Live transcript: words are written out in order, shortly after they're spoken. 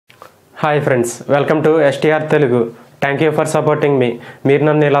Hi friends, welcome to STR Telugu. Thank you for supporting మీ. మీరు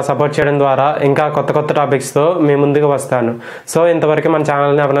నన్ను ఇలా సపోర్ట్ చేయడం ద్వారా ఇంకా కొత్త టాపిక్స్తో మీ ముందుకు వస్తాను. సో ఇంతవరకు మన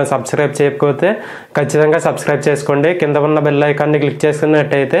ఛానల్ని ఎవరైనా సబ్స్క్రైబ్ చేయకపోతే ఖచ్చితంగా సబ్స్క్రైబ్ చేసుకోండి. కింద ఉన్న బెల్ ఐకాన్ని క్లిక్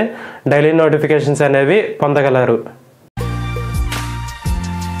చేసుకున్నట్టయితే డైలీ నోటిఫికేషన్స్ అనేవి పొందగలరు.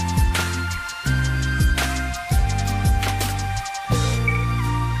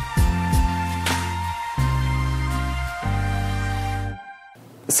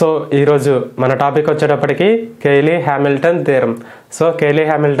 సో ఈరోజు మన టాపిక్ వచ్చేటప్పటికి Cayley Hamilton theorem. So Cayley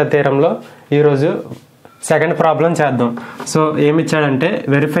Hamilton థియరంలో ఈరోజు సెకండ్ ప్రాబ్లం చేద్దాం. So ఏమిచ్చాడంటే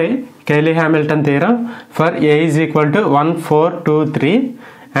verify Cayley Hamilton theorem for A is equal to 1 4 2 3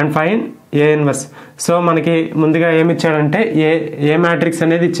 and find A inverse. So మనకి ముందుగా ఏమిచ్చాడంటే ఏ మ్యాట్రిక్స్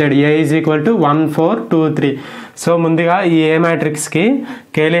అనేది ఇచ్చాడు. A is equal to 1 4 2 3. So ముందుగా ఈ ఏ మ్యాట్రిక్స్కి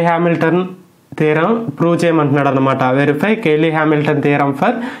కేలీ హ్యామిల్టన్ థియరం ప్రూవ్ చేయమంటున్నాడు అనమాట. Verify Cayley Hamilton theorem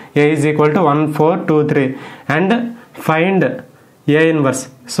for A is equal to 1 4 2 3 and find A inverse.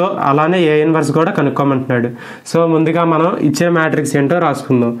 So అలానే A inverse కూడా కనుక్కోమంటున్నాడు. సో ముందుగా మనం ఇచ్చిన మ్యాట్రిక్స్ ఏంటో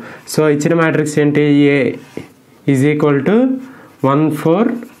రాసుకుందాం. సో ఇచ్చిన మ్యాట్రిక్స్ ఏంటి? A is equal to 1 4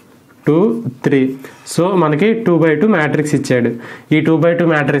 2 3. So మనకి 2/2 మ్యాట్రిక్స్ ఇచ్చాడు. ఈ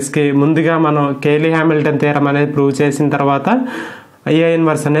 2/2 మ్యాట్రిక్స్కి ముందుగా మనం కేలీ హ్యామిల్టన్ థియరం అనేది ప్రూవ్ చేసిన తర్వాత A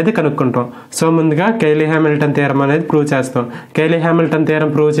ఇన్వర్స్ అనేది కనుక్కుంటాం. సో ముందుగా కేలీ హ్యామిల్టన్ థియరం అనేది ప్రూవ్ చేస్తాం. కేలీ హ్యామిల్టన్ థియరం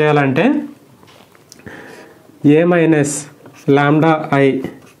ప్రూవ్ చేయాలంటే A minus lambda I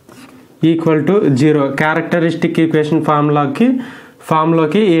equal to 0 characteristic equation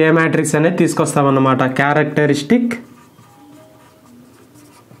ఫామ్లోకి A matrix అనేది తీసుకొస్తామన్నమాట. Characteristic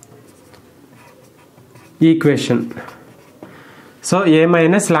equation. So A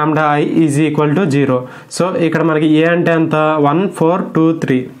minus lambda I is equal to 0. So ఇక్కడ మనకి A అంటే ఎంత? 1 4 2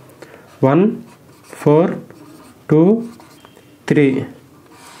 3 1 4 2 3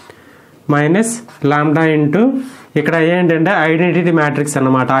 minus lambda into ఇక్కడ ఏంటంటే ఐడెంటిటీ మ్యాట్రిక్స్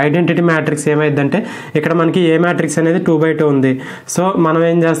అన్నమాట. Identity matrix ఏమైందంటే ఇక్కడ మనకి ఏ మ్యాట్రిక్స్ అనేది 2/2 ఉంది. సో మనం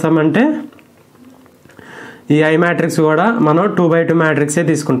ఏం చేస్తామంటే ఈ I మ్యాట్రిక్స్ కూడా మనం 2/2 మ్యాట్రిక్సే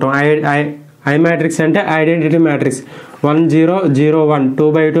తీసుకుంటాం. I మ్యాట్రిక్స్ అంటే identity matrix 1 0 0 1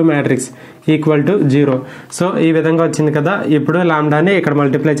 2/2 matrix equal to 0. So ఈ విధంగా వచ్చింది కదా. ఇప్పుడు లాంబ్డాని ఇక్కడ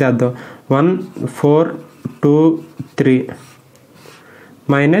మల్టిప్లై చేద్దాం. 1 4 2 3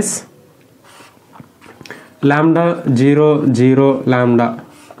 minus lambda 0 0 lambda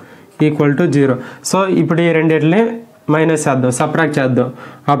equal to 0. So ఇప్పుడు ఈ రెండింటిని మైనస్ చేద్దాం, సబ్ట్రాక్ట్ చేద్దాం.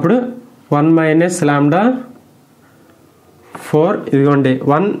 అప్పుడు 1 మైనస్ లాంబ్డా 4 ఇదిగోండి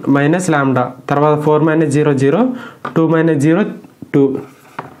 1 మైనస్ లాంబ్డా, తర్వాత 4 minus 0 0 2 minus 0 2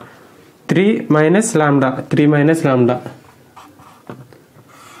 3 minus lambda 3 minus lambda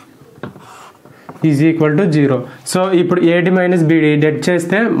is equal to 0. So ఇప్పుడు AD మైనస్ BD డెట్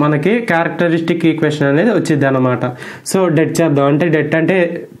చేస్తే మనకి క్యారెక్టరిస్టిక్ ఈక్వేషన్ అనేది వచ్చింది అనమాట. సో డెట్ చేద్దాం. అంటే డెట్ అంటే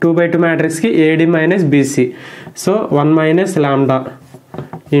 2/2 మ్యాట్రిక్స్కి AD minus BC. So 1 minus lambda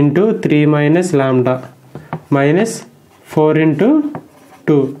into 3 minus lambda minus 4 into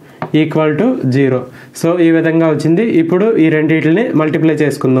 2 equal to 0. So ఈ విధంగా వచ్చింది. ఇప్పుడు ఈ రెండింటిని మల్టిప్లై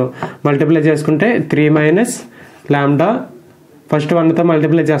చేసుకుందాం. మల్టిప్లై చేసుకుంటే 3 మైనస్ లాంబ్డా ఫస్ట్ 1తో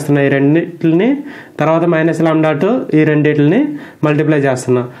మల్టిప్లై చేస్తున్నా ఈ రెండింటిని, తర్వాత మైనస్ లాంబ్డాతో ఈ రెండింటిని మల్టిప్లై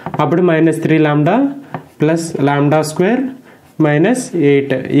చేస్తున్నా. అప్పుడు minus 3 lambda plus lambda square minus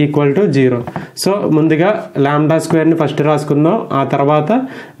 8 equal to 0. So ముందుగా లాంబ్డా స్క్వేర్ని ఫస్ట్ రాసుకుందాం. ఆ తర్వాత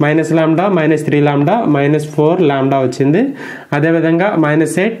minus lambda minus 3 lambda minus 4 lambda వచ్చింది. అదేవిధంగా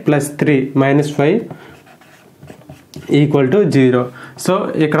minus 8 plus 3 minus 5 equal to 0. So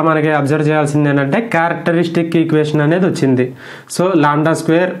ఇక్కడ మనకి అబ్జర్వ్ చేయాల్సింది ఏంటంటే క్యారెక్టరిస్టిక్ ఈక్వేషన్ అనేది వచ్చింది. So lambda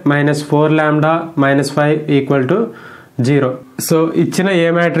square minus 4 lambda minus 5 equal to 0. So ఇచ్చిన ఏ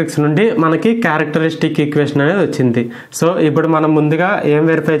మ్యాట్రిక్స్ నుండి మనకి క్యారెక్టరిస్టిక్ ఈక్వేషన్ అనేది వచ్చింది. సో ఇప్పుడు మనం ముందుగా ఏం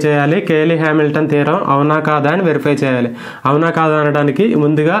వెరిఫై చేయాలి? కేలీ హ్యామిల్టన్ థియరం అవునా కాదా అని వెరిఫై చేయాలి. అవునా కాదా అనడానికి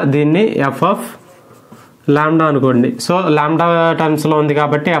ముందుగా దీన్ని f ఆఫ్ లాంబ్డా అనుకోండి. సో లాంబ్డా టర్మ్స్లో ఉంది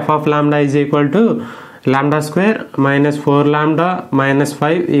కాబట్టి f of lambda is equal to lambda square minus 4 lambda minus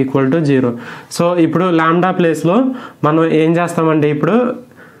 5 equal to 0. So ఇప్పుడు లాంబ్డా ప్లేస్లో మనం ఏం చేస్తామండి? ఇప్పుడు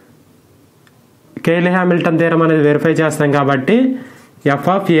కేలీ హ్యామిల్టన్ థియరం అనేది వెరిఫై చేస్తాం కాబట్టి f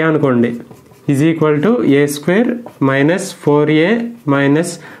ఆఫ్ A అనుకోండి is equal to A square minus 4A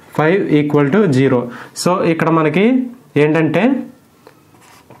minus 5 equal to 0. So ఇక్కడ మనకి ఏంటంటే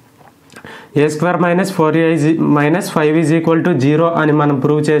A square minus 4A minus 5 is equal to 0 అని మనం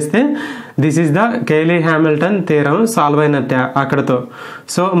ప్రూవ్ చేస్తే this is the Cayley Hamilton theorem solve అయినట్టే అక్కడతో.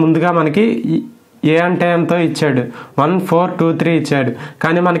 సో ముందుగా మనకి ఏ అంటే ఎంతో ఇచ్చాడు, 1 4 2 3 ఇచ్చాడు,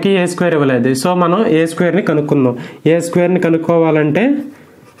 కానీ మనకి ఏ స్క్వేర్ ఇవ్వలేదు. సో మనం ఏ స్క్వేర్ని కనుక్కుందాం. ఏ స్క్వేర్ని కనుక్కోవాలంటే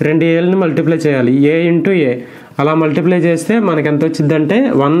రెండు ఏలని మల్టిప్లై చేయాలి, ఏ ఇంటూ ఏ. అలా మల్టిప్లై చేస్తే మనకి ఎంత వచ్చిందంటే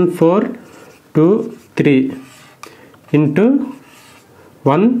 1 4 2 3 ఇంటూ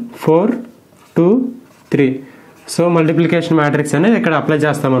 1 4 2 3. సో మల్టిప్లికేషన్ మ్యాట్రిక్స్ అనేది ఇక్కడ అప్లై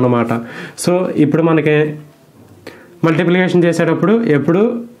చేస్తామన్నమాట. సో ఇప్పుడు మనకి మల్టిప్లికేషన్ చేసేటప్పుడు ఎప్పుడు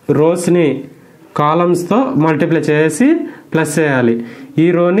రోస్ని కాలమ్స్తో మల్టిప్లై చేసి ప్లస్ చేయాలి, ఈ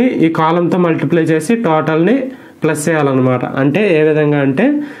రోని ఈ కాలంతో మల్టిప్లై చేసి టోటల్ని ప్లస్ చేయాలన్నమాట. అంటే ఏ విధంగా అంటే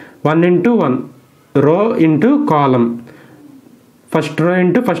 1 ఇంటూ 1 రో ఇంటూ కాలం, ఫస్ట్ రో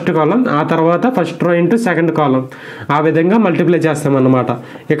ఇంటూ ఫస్ట్ కాలం, ఆ తర్వాత first rho into second column, ఆ విధంగా మల్టిప్లై చేస్తామన్నమాట.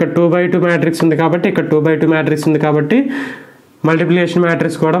 ఇక్కడ 2/2 మ్యాట్రిక్స్ ఉంది కాబట్టి ఇక్కడ 2/2 మ్యాట్రిక్స్ ఉంది కాబట్టి మల్టిప్లికేషన్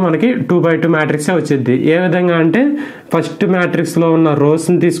మ్యాట్రిక్స్ కూడా మనకి 2/2 మ్యాట్రిక్సే వచ్చింది. ఏ విధంగా అంటే ఫస్ట్ మ్యాట్రిక్స్లో ఉన్న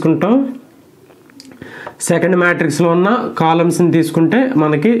రోస్ని తీసుకుంటాం, సెకండ్ మ్యాట్రిక్స్లో ఉన్న కాలమ్స్ని తీసుకుంటే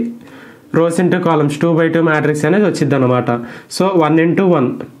మనకి రోస్ ఇంటూ కాలమ్స్ 2/2 మ్యాట్రిక్స్ అనేది వచ్చింది అనమాట. So 1 into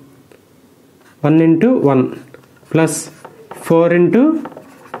 1 plus 4 into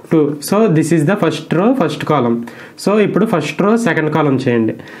 2. So this is the first row first column. So ఇప్పుడు ఫస్ట్ రో సెకండ్ కాలం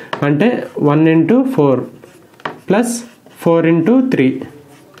చేయండి, అంటే 1 ఇంటూ 4 ప్లస్ 4 ఇంటూ 3.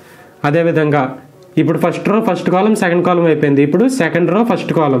 అదేవిధంగా ఇప్పుడు ఫస్ట్ రో ఫస్ట్ కాలం సెకండ్ కాలం అయిపోయింది. ఇప్పుడు సెకండ్ రో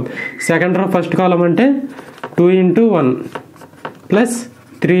ఫస్ట్ కాలం అంటే 2 ఇంటూ 1 ప్లస్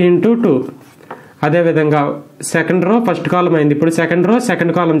 3 ఇంటూ 2. అదేవిధంగా second row first కాలం అయింది, ఇప్పుడు సెకండ్ రో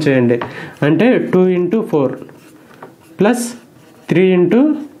సెకండ్ కాలం చేయండి, అంటే 2 ఇంటూ 4 ప్లస్ 3 ఇంటూ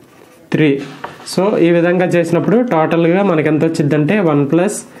 3. సో ఈ విధంగా చేసినప్పుడు టోటల్గా మనకి ఎంత వచ్చిందంటే 1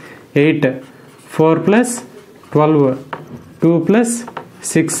 plus 8 4 plus 12 2 plus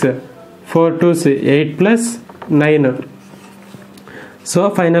 6 4 2s 8 plus 9. So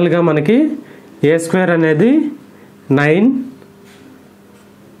ఫైనల్గా మనకి ఏ స్క్వేర్ అనేది 9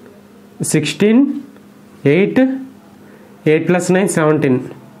 16 8 8 ప్లస్ 9 17.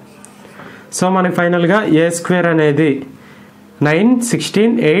 సో మనకి ఫైనల్గా ఏ స్క్వేర్ అనేది 9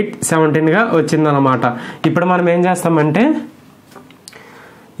 16 8 17గా వచ్చిందనమాట. ఇప్పుడు మనం ఏం చేస్తామంటే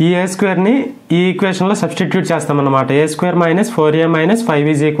ఈ ఏ స్క్వేర్ని ఈ ఈక్వేషన్లో సబ్స్టిట్యూట్ చేస్తామన్నమాట. ఏ square minus 4a minus 5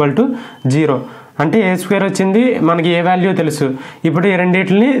 is equal to 0. అంటే ఏ స్క్వేర్ వచ్చింది, మనకి ఏ వాల్యూ తెలుసు. ఇప్పుడు ఈ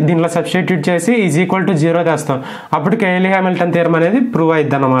రెండింటిని దీనిలో సబ్స్టిట్యూట్ చేసి ఈజ్ ఈక్వల్ టు 0 తెస్తాం, అప్పుడు కేలీ హ్యామిల్టన్ థియరమ్ అనేది ప్రూవ్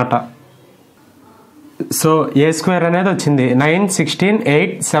అయ్యిద్ది అనమాట. సో ఏ స్క్వేర్ అనేది వచ్చింది 9 16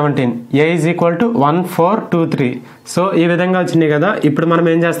 8 17, ఏ ఈజ్ ఈక్వల్ టు 1 4 2 3. సో ఈ విధంగా వచ్చింది కదా. ఇప్పుడు మనం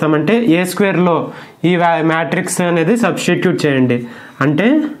ఏం చేస్తామంటే ఏ స్క్వేర్లో ఈ మ్యాట్రిక్స్ అనేది సబ్స్టిట్యూట్ చేయండి, అంటే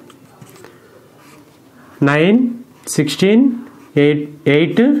 9 16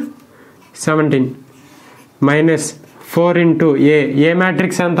 8 17 మైనస్ 4 ఇంటూ ఏ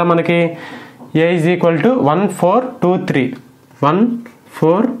మ్యాట్రిక్స్ ఎంత మనకి, ఏ ఈజ్ ఈక్వల్ టు 1 4 2 3 1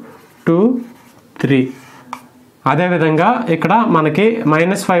 4 2 3. అదేవిధంగా ఇక్కడ మనకి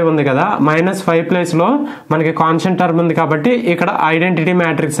 -5 ఉంది కదా, -5 ప్లేస్లో మనకి కాన్స్టెంట్ టర్మ్ ఉంది కాబట్టి ఇక్కడ ఐడెంటిటీ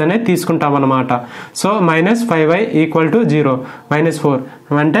మ్యాట్రిక్స్ అనేది తీసుకుంటాం అనమాట. సో -5y ఈక్వల్ టు 0 -4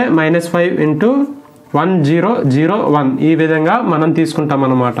 అంటే -5 ఇంటూ 1 0 0 1 ఈ విధంగా మనం తీసుకుంటాం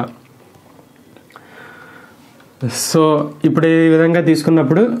అనమాట. సో ఇప్పుడు ఈ విధంగా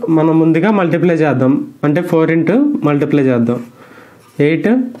తీసుకున్నప్పుడు మనం ముందుగా మల్టిప్లై చేద్దాం, అంటే 4 ఇంటూ మల్టిప్లై చేద్దాం.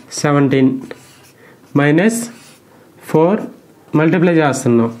 8 17 మైనస్ 4 మల్టిప్లై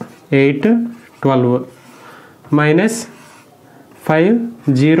చేస్తున్నాం, 8 12 మైనస్ 5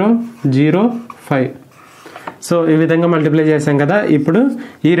 0 0 5. సో ఈ విధంగా మల్టిప్లై చేసాం కదా. ఇప్పుడు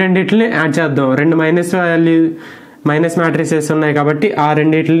ఈ రెండింటిని యాడ్ చేద్దాం, రెండు మైనస్ మ్యాట్రిసెస్ ఉన్నాయి కాబట్టి ఆ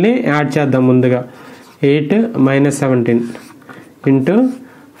రెండింటిని యాడ్ చేద్దాం. ముందుగా 8 minus 17 into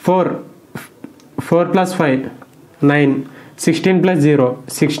 4 plus 5 9 16 plus 0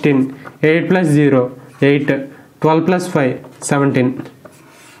 16 8 plus 0 8 12 plus 5 17.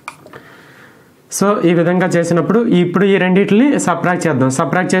 So ఈ విధంగా చేసినప్పుడు ఇప్పుడు ఈ రెండింటిని సబ్ట్రాక్ట్ చేద్దాం.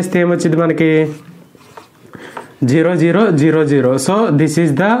 సబ్ట్రాక్ట్ చేస్తే ఏమొచ్చింది మనకి 0 0 0 0. So this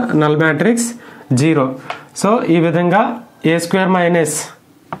is the null matrix 0. So ఈ విధంగా ఏ square minus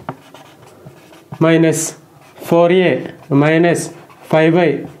 4a minus 5y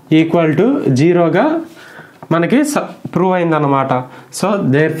equal to 0గా మనకి ప్రూవ్ అయిందన్నమాట. So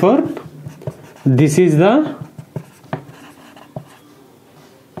there four this is the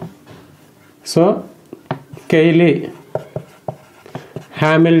Cayley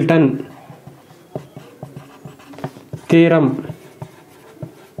Hamilton theorem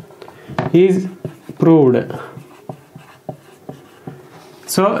is proved.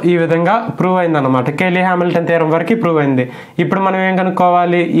 So ఈ విధంగా ప్రూవ్ అయిందన్నమాట. కేలీ హ్యామిల్టన్ థియరం వరకు prove అయింది. ఇప్పుడు మనం ఏం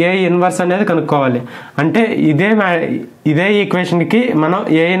కనుక్కోవాలి, ఏ ఇన్వర్స్ అనేది కనుక్కోవాలి. అంటే ఇదే ఈక్వేషన్కి మనం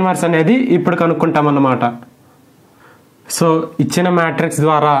ఏ ఇన్వర్స్ అనేది ఇప్పుడు కనుక్కుంటాం అన్నమాట. సో ఇచ్చిన మ్యాట్రిక్స్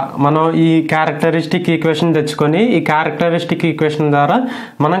ద్వారా మనం ఈ క్యారెక్టరిస్టిక్ ఈక్వేషన్ తెచ్చుకొని ఈ క్యారెక్టరిస్టిక్ ఈక్వేషన్ ద్వారా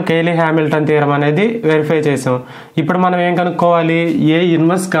మనం కేలీ హ్యామిల్టన్ థియరం అనేది వెరిఫై చేసాం. ఇప్పుడు మనం ఏం కనుక్కోవాలి? ఏ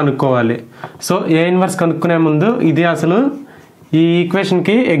ఇన్వర్స్ కనుక్కోవాలి. సో ఏ ఇన్వర్స్ కనుక్కునే ముందు ఇది అసలు ఈ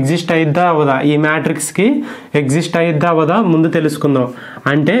ఈక్వేషన్కి ఎగ్జిస్ట్ అయిద్దా అవదా, ఈ మ్యాట్రిక్స్కి ఎగ్జిస్ట్ అయిద్దా అవదా ముందు తెలుసుకుందాం.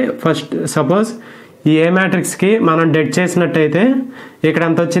 అంటే ఫస్ట్ సపోజ్ ఈ ఏ మ్యాట్రిక్స్కి మనం డెడ్ చేసినట్టయితే ఇక్కడ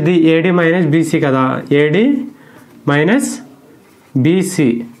ఎంత వచ్చింది? ఏడి మైనస్ బీసీ కదా, ఏడి మైనస్ బీసీ.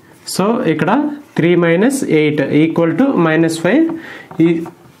 సో ఇక్కడ 3 మైనస్ 8 ఈక్వల్ టు -5. ఈ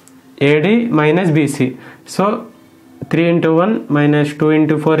AD minus BC. So 3 into 1 minus 2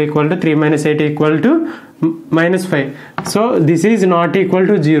 into 4 equal to 3 minus 8 equal to -5. So this is not equal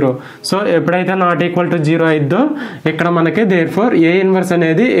to 0. So ఎప్పుడైతే నాట్ ఈక్వల్ టు 0 అయిద్దో ఇక్కడ మనకి therefore ఏ inverse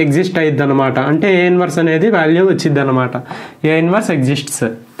అనేది exist అయిద్ది అనమాట. అంటే ఏ inverse అనేది వాల్యూ వచ్చిద్ది అనమాట. ఏ ఇన్వర్స్ ఎగ్జిస్ట్స్.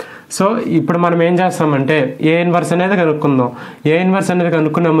 సో ఇప్పుడు మనం ఏం చేస్తామంటే ఏ ఇన్వర్స్ అనేది కనుక్కుందాం. ఏ ఇన్వర్స్ అనేది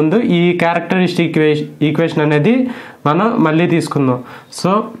కనుక్కునే ముందు ఈ క్యారెక్టరిస్టిక్ ఈక్వేషన్ అనేది మనం మళ్ళీ తీసుకుందాం.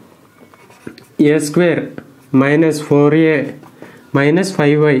 So A square minus 4a minus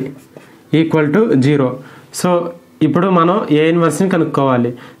 5y equal to 0. So ఇప్పుడు మనం ఏ ఇన్వర్స్ని కనుక్కోవాలి.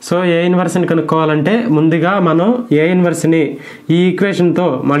 సో ఏ ఇన్వర్స్ని కనుక్కోవాలంటే ముందుగా మనం ఏ ఇన్వర్స్ని ఈ ఈక్వేషన్తో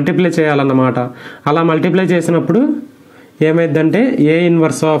మల్టిప్లై చేయాలన్నమాట. అలా మల్టిప్లై చేసినప్పుడు ఏమైందంటే ఏ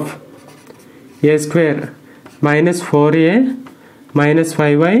inverse of A square minus 4a minus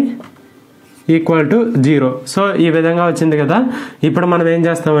 5y equal to 0. So ఈ విధంగా వచ్చింది కదా. ఇప్పుడు మనం ఏం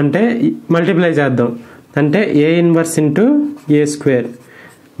చేస్తామంటే మల్టిప్లై చేద్దాం. అంటే ఏ ఇన్వర్స్ ఇంటూ ఏ స్క్వేర్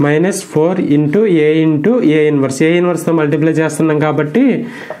మైనస్ 4 ఇంటూ ఏ ఇన్వర్స్. ఏ ఇన్వర్స్తో మల్టిప్లై చేస్తున్నాం కాబట్టి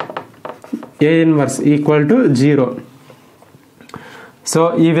ఏ ఇన్వర్స్ ఈక్వల్ టు 0. సో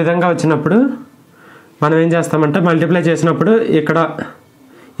ఈ విధంగా వచ్చినప్పుడు మనం ఏం చేస్తామంటే మల్టిప్లై చేసినప్పుడు ఇక్కడ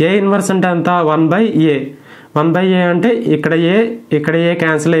ఏ ఇన్వర్స్ అంటే అంత 1/a. 1/a అంటే ఇక్కడ ఏ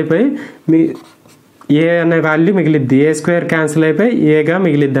క్యాన్సిల్ అయిపోయి ఏ అనే వాల్యూ మిగిలిద్ది. ఏ స్క్వేర్ క్యాన్సిల్ అయిపోయి ఏగా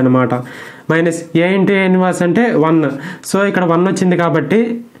మిగిలిద్ది అనమాట. మైనస్ ఏ ఇంటూ ఏ ఇన్వర్స్ అంటే 1. సో ఇక్కడ 1 వచ్చింది కాబట్టి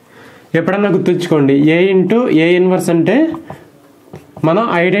ఎప్పుడన్నా గుర్తుంచుకోండి, ఏ ఇంటూ ఏ ఇన్వర్స్ అంటే మనం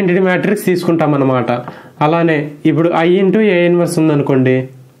ఐడెంటిటీ మ్యాట్రిక్స్ తీసుకుంటాం అనమాట. అలానే ఇప్పుడు ఐ ఇంటూ ఏ ఇన్వర్స్ ఉందనుకోండి.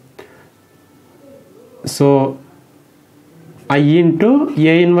 So I into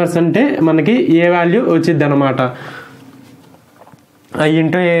A inverse అంటే మనకి ఏ వాల్యూ వచ్చిద్ది అనమాట. I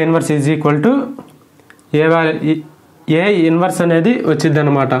into A inverse is equal to A inverse అనేది వచ్చిద్ది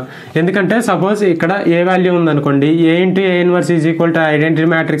అనమాట. ఎందుకంటే సపోజ్ ఇక్కడ ఏ వాల్యూ ఉందనుకోండి, ఏ into A inverse is equal to identity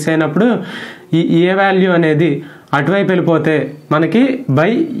matrix అయినప్పుడు ఈ ఏ వాల్యూ అనేది అటువైపు వెళ్ళిపోతే మనకి బై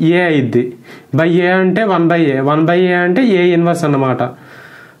ఏ అయిద్ది. బై ఏ అంటే 1/a. 1/a అంటే ఏ ఇన్వర్స్ అన్నమాట.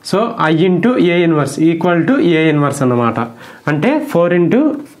 So I into A inverse equal to A inverse అన్నమాట. అంటే 4 ఇంటూ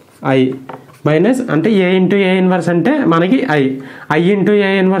ఐ మైనస్ అంటే ఏ ఇంటూ ఏ ఇన్వర్స్ అంటే మనకి ఐ ఇంటూ ఏ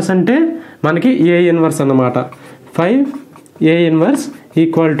ఇన్వర్స్ అంటే మనకి ఏ ఇన్వర్స్ అన్నమాట. 5 ఏ ఇన్వర్స్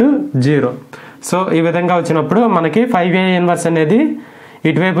ఈక్వల్ టు 0. సో ఈ విధంగా వచ్చినప్పుడు మనకి 5 ఏ ఇన్వర్స్ అనేది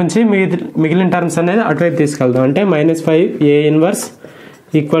ఇటువైపు నుంచి మిగిలిన టర్మ్స్ అనేది అటువైపు తీసుకెళ్దాం. అంటే -5 ఏ inverse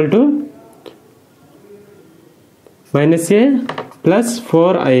equal to -a plus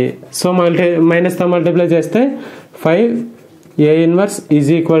 4i. So మైనస్తో multiply చేస్తే 5 ఏ ఇన్వర్స్ ఈజ్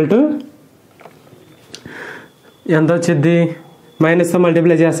ఈక్వల్ టు ఎంత వచ్చింది? మైనస్తో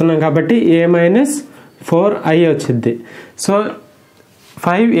మల్టిప్లై చేస్తున్నాం కాబట్టి a మైనస్ 4i వచ్చింది. So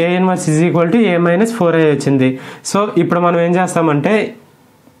 5 A inverse is equal to a minus 4i వచ్చింది. సో ఇప్పుడు మనం ఏం చేస్తామంటే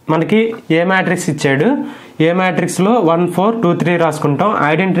మనకి ఏ మ్యాట్రిక్స్ ఇచ్చాడు, ఏ మ్యాట్రిక్స్లో 1 4 2 3 రాసుకుంటాం.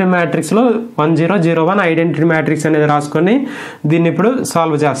 ఐడెంటిటీ మ్యాట్రిక్స్లో 1 0 0 1 ఐడెంటిటీ మ్యాట్రిక్స్ అనేది రాసుకొని దీన్ని ఇప్పుడు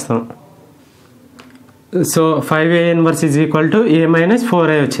సాల్వ్ చేస్తాం. So 5 A inverse is equal to a minus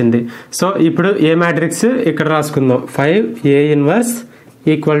 4i వచ్చింది. సో ఇప్పుడు ఏ మ్యాట్రిక్స్ ఇక్కడ రాసుకుందాం. 5 ఏ inverse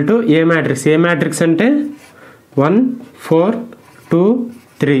equal to A matrix. A matrix అంటే 1 4 2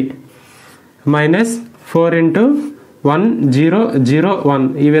 3 మైనస్ 4 ఇంటూ 1 0 0 1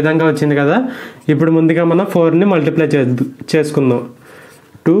 ఈ విధంగా వచ్చింది కదా. ఇప్పుడు ముందుగా మనం 4ని మల్టిప్లై చేసుకుందాం.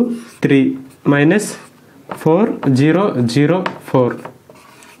 2 3 మైనస్ 4 0 0 4.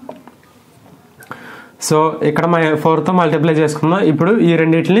 సో ఇక్కడ 4తో మల్టిప్లై చేసుకుందాం. ఇప్పుడు ఈ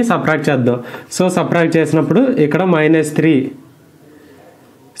రెండింటిని సబ్ట్రాక్ట్ చేద్దాం. సో సబ్ట్రాక్ట్ చేసినప్పుడు ఇక్కడ -3.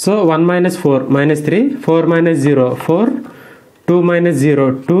 So 1 minus 4 -3 4 minus 0 4 2 minus 0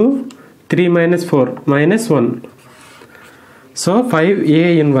 2 3 minus 4 -1. So 5 ఏ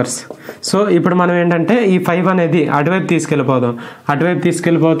ఇన్వర్స్. సో ఇప్పుడు మనం ఏంటంటే ఈ 5 అనేది అటువైపు తీసుకెళ్ళిపోదాం. అటువైపు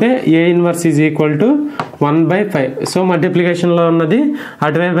తీసుకెళ్ళిపోతే ఏ inverse is equal to 1/5. So మల్టిప్లికేషన్లో ఉన్నది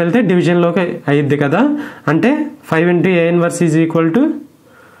అటువైపు వెళ్తే డివిజన్లోకి అయ్యిద్ది కదా. అంటే 5 into A inverse is equal to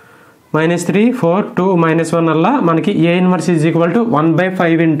 -3 4 2 -1 వల్ల మనకి A inverse is equal to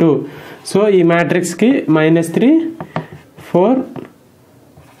 1/5 into, so ఈ మ్యాట్రిక్స్కి -3 4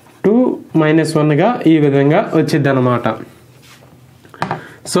 2 -1గా ఈ విధంగా వచ్చింది అనమాట.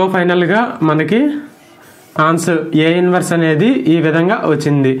 సో ఫైనల్గా మనకి ఆన్సర్ A ఇన్వర్స్ అనేది ఈ విధంగా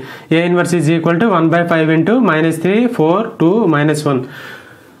వచ్చింది. A inverse is equal to 1/5 into -3 4 2 -1.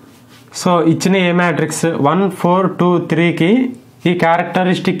 So ఇచ్చిన ఏ మ్యాట్రిక్స్ 1 4 2 3కి ఈ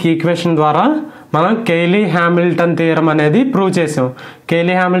క్యారెక్టరిస్టిక్ ఈక్వేషన్ ద్వారా మనం కేలీ హ్యామిల్టన్ థియరం అనేది ప్రూవ్ చేసాం.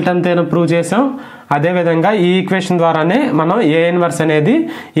 కేలీ హ్యామిల్టన్ థియరం ప్రూవ్ చేసాం. అదేవిధంగా ఈ ఈక్వేషన్ ద్వారానే మనం A ఇన్వర్స్ అనేది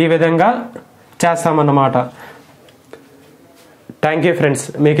ఈ విధంగా చేస్తామన్నమాట. Thank you friends.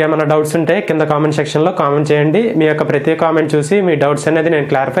 మీకు ఏమైనా డౌట్స్ ఉంటే కింద కామెంట్ సెక్షన్లో కామెంట్ చేయండి. మీ యొక్క ప్రతి కామెంట్ చూసి మీ డౌట్స్ అనేది నేను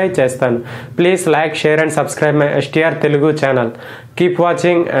క్లారిఫై చేస్తాను. Please like, share and subscribe my STR Telugu channel. Keep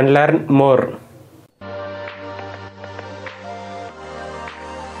watching and learn more.